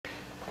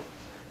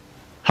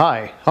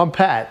Hi, I'm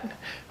Pat,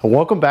 and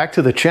welcome back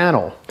to the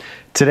channel.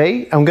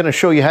 Today, I'm going to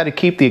show you how to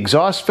keep the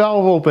exhaust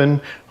valve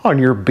open on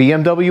your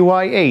BMW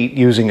i8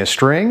 using a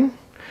string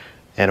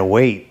and a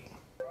weight.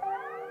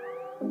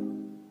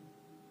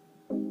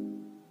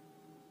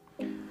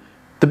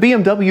 The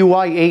BMW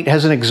i8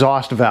 has an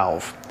exhaust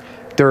valve.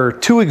 There are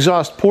two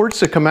exhaust ports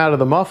that come out of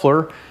the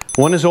muffler.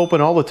 One is open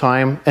all the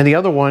time, and the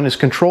other one is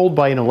controlled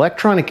by an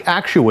electronic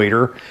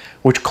actuator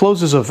which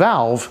closes a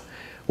valve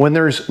when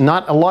there's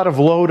not a lot of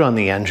load on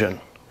the engine.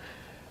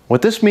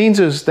 What this means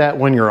is that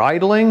when you're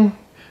idling,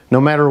 no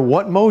matter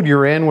what mode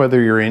you're in,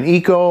 whether you're in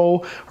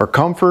eco or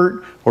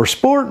comfort or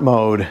sport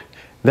mode,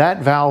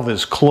 that valve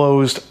is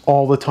closed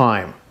all the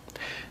time.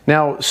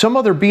 Now, some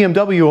other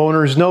BMW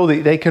owners know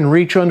that they can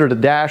reach under the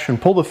dash and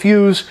pull the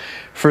fuse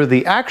for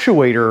the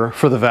actuator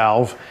for the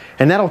valve,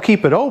 and that'll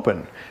keep it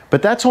open.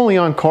 But that's only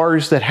on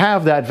cars that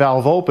have that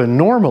valve open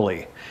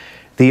normally.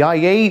 The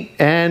i8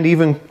 and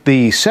even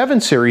the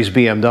 7 Series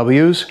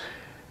BMWs,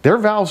 their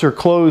valves are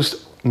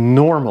closed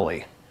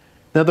normally.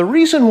 Now, the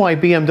reason why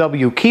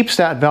BMW keeps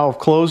that valve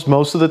closed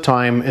most of the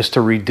time is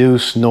to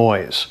reduce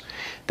noise.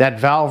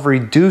 That valve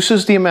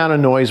reduces the amount of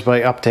noise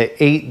by up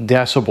to 8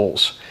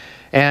 decibels.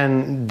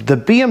 And the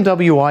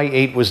BMW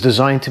i8 was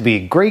designed to be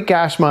a great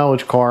gas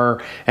mileage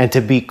car and to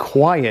be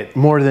quiet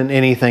more than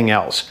anything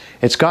else.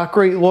 It's got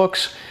great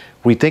looks.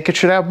 We think it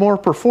should have more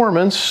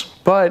performance,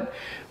 but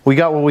we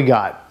got what we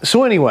got.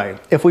 So anyway,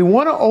 if we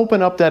want to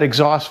open up that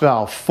exhaust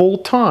valve full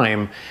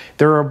time,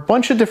 there are a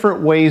bunch of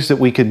different ways that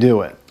we could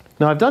do it.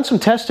 Now, I've done some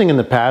testing in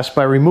the past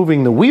by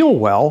removing the wheel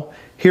well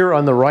here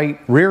on the right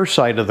rear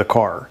side of the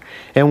car.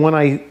 And when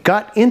I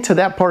got into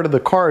that part of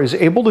the car, I was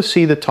able to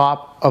see the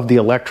top of the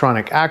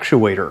electronic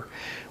actuator.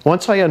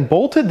 Once I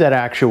unbolted that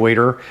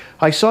actuator,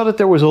 I saw that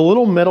there was a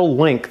little metal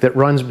link that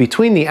runs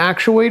between the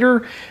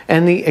actuator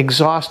and the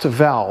exhaust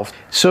valve.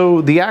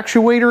 So the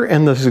actuator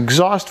and the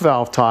exhaust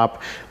valve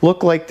top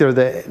look like they're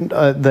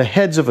the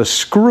heads of a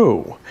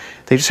screw.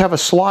 They just have a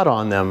slot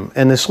on them,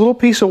 and this little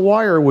piece of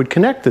wire would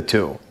connect the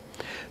two.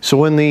 So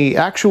when the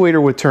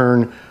actuator would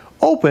turn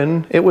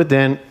open, it would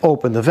then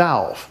open the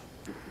valve.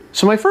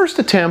 So my first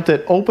attempt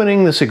at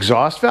opening this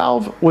exhaust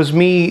valve was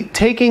me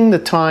taking the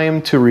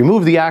time to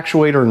remove the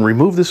actuator and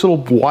remove this little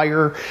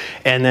wire,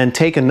 and then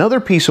take another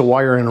piece of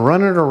wire and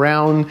run it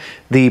around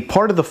the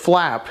part of the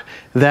flap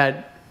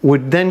that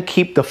would then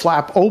keep the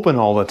flap open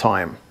all the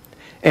time.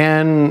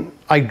 And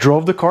I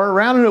drove the car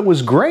around and it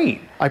was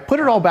great. I put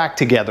it all back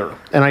together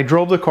and I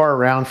drove the car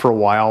around for a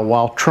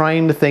while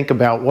trying to think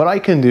about what I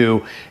can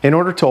do in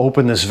order to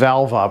open this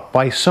valve up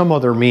by some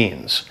other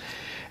means.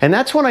 And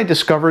that's when I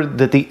discovered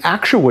that the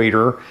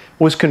actuator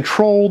was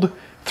controlled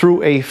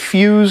through a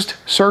fused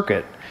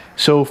circuit.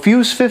 So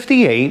fuse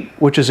 58,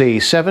 which is a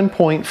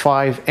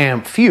 7.5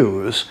 amp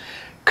fuse,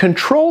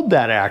 controlled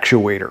that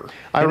actuator.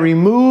 I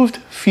removed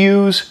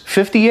fuse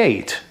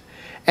 58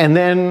 and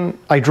then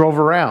I drove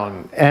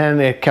around and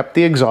it kept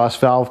the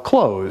exhaust valve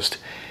closed.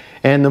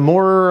 And the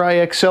more I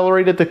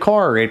accelerated the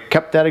car, it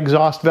kept that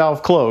exhaust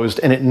valve closed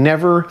and it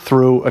never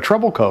threw a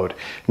trouble code.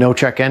 No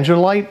check engine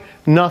light,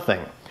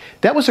 nothing.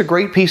 That was a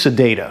great piece of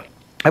data.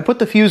 I put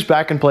the fuse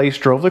back in place,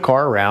 drove the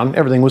car around,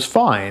 everything was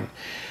fine.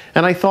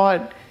 And I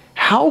thought,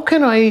 how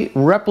can I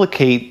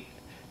replicate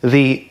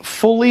the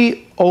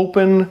fully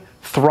open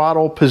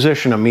throttle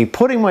position of me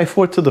putting my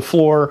foot to the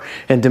floor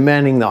and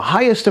demanding the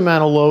highest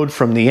amount of load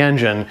from the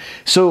engine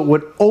so it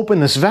would open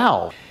this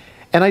valve?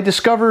 And I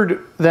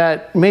discovered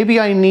that maybe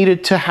I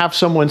needed to have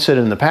someone sit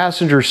in the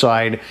passenger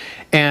side,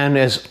 and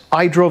as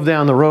I drove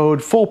down the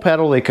road full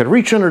pedal, they could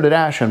reach under the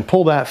dash and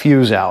pull that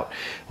fuse out.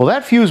 Well,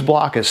 that fuse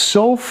block is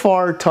so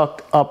far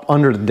tucked up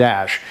under the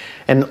dash,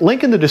 and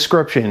link in the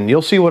description,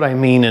 you'll see what I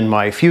mean in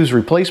my fuse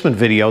replacement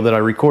video that I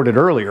recorded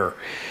earlier.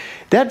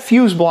 That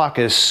fuse block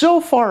is so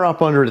far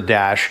up under the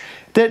dash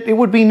that it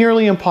would be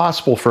nearly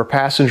impossible for a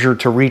passenger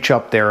to reach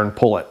up there and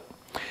pull it.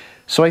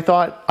 So I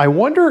thought, I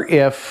wonder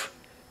if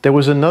there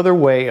was another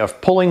way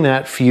of pulling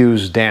that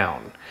fuse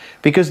down,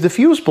 because the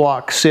fuse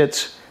block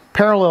sits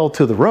parallel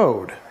to the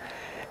road.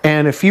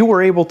 And if you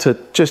were able to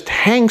just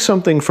hang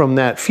something from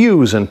that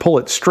fuse and pull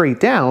it straight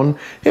down,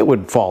 it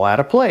would fall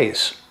out of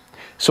place.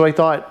 So I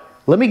thought,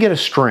 let me get a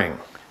string.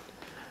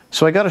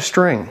 So I got a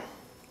string,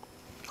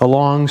 a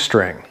long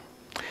string,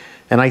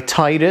 and I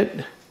tied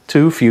it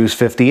to fuse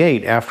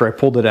 58 after I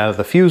pulled it out of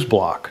the fuse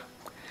block.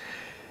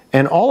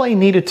 And all I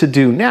needed to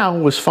do now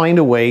was find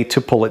a way to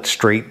pull it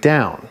straight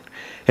down.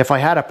 If I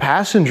had a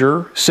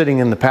passenger sitting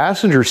in the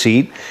passenger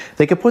seat,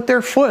 they could put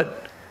their foot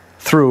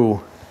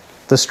through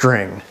the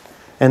string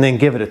and then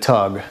give it a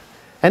tug,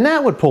 and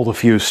that would pull the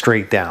fuse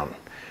straight down.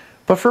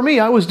 But for me,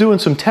 I was doing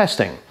some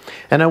testing,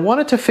 and I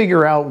wanted to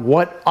figure out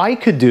what I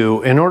could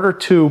do in order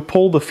to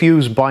pull the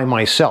fuse by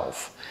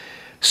myself.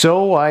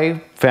 So I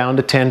found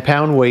a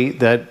 10-pound weight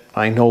that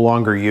I no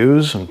longer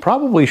use and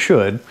probably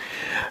should,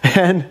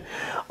 and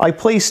I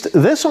placed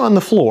this on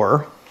the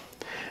floor,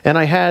 and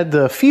I had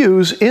the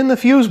fuse in the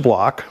fuse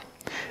block,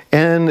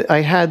 and I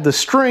had the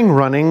string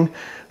running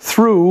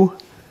through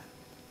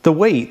the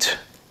weight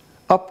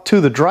up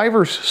to the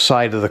driver's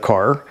side of the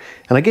car,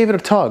 and I gave it a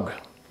tug.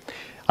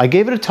 I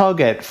gave it a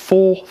tug at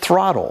full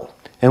throttle.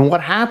 And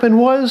what happened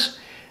was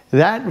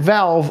that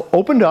valve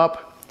opened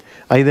up.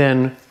 I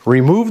then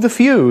removed the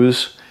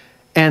fuse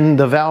and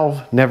the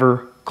valve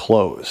never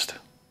closed.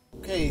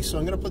 Okay, so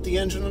I'm going to put the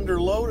engine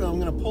under load and I'm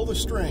going to pull the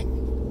string.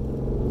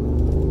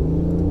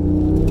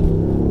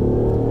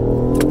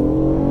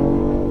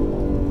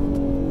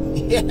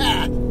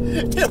 Yeah,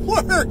 it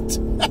worked!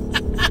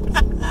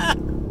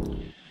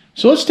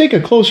 So let's take a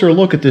closer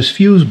look at this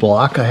fuse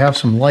block. I have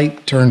some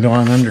light turned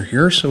on under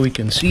here so we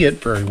can see it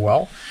very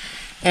well.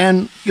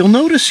 And you'll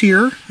notice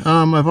here,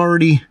 I've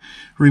already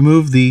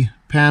removed the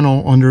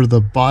panel under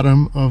the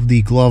bottom of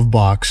the glove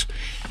box.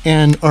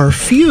 And our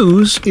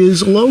fuse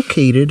is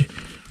located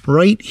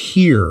right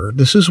here.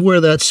 This is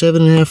where that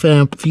 7.5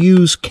 amp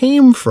fuse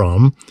came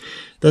from.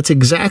 That's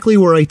exactly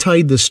where I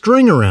tied the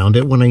string around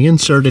it when I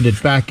inserted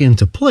it back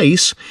into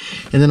place.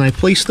 And then I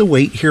placed the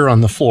weight here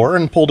on the floor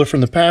and pulled it from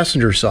the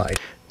passenger side.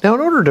 Now, in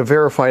order to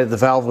verify that the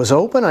valve was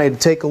open, I had to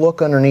take a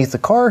look underneath the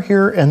car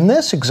here, and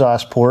this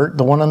exhaust port,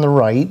 the one on the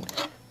right,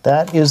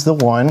 that is the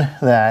one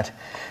that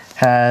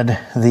had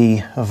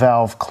the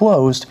valve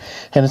closed.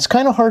 And it's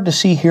kind of hard to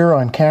see here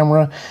on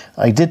camera.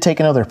 I did take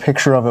another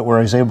picture of it where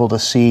I was able to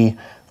see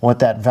what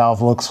that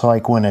valve looks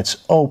like when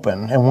it's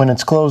open. And when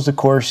it's closed, of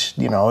course,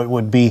 you know, it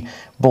would be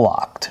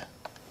blocked.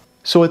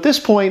 So at this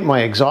point,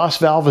 my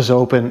exhaust valve is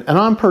open, and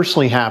I'm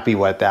personally happy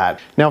with that.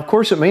 Now, of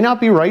course, it may not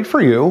be right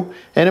for you,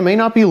 and it may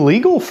not be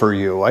legal for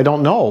you. I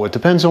don't know. It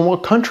depends on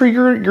what country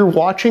you're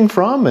watching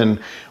from and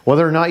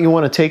whether or not you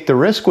want to take the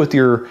risk with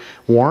your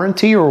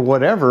warranty or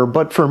whatever.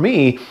 But for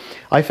me,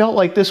 I felt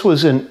like this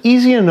was an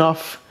easy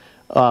enough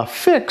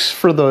fix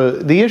for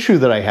the issue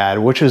that I had,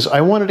 which is I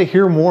wanted to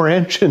hear more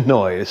engine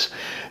noise.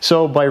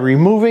 So by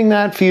removing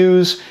that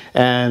fuse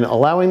and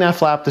allowing that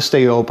flap to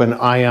stay open,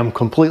 I am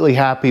completely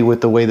happy with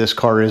the way this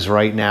car is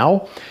right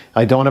now.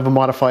 I don't have a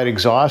modified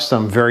exhaust.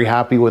 I'm very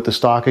happy with the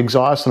stock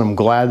exhaust, and I'm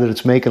glad that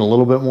it's making a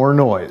little bit more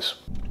noise.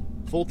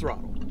 Full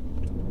throttle.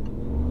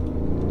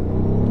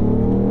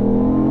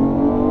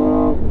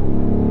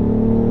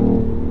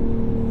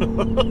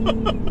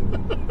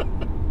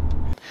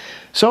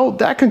 So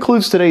that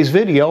concludes today's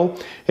video.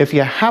 If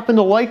you happen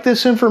to like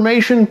this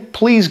information,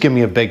 please give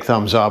me a big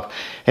thumbs up.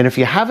 And if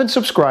you haven't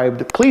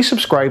subscribed, please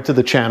subscribe to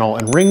the channel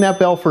and ring that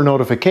bell for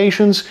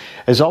notifications,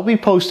 as I'll be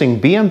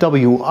posting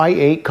BMW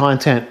i8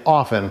 content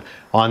often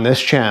on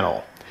this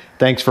channel.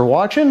 Thanks for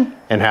watching,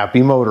 and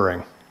happy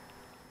motoring.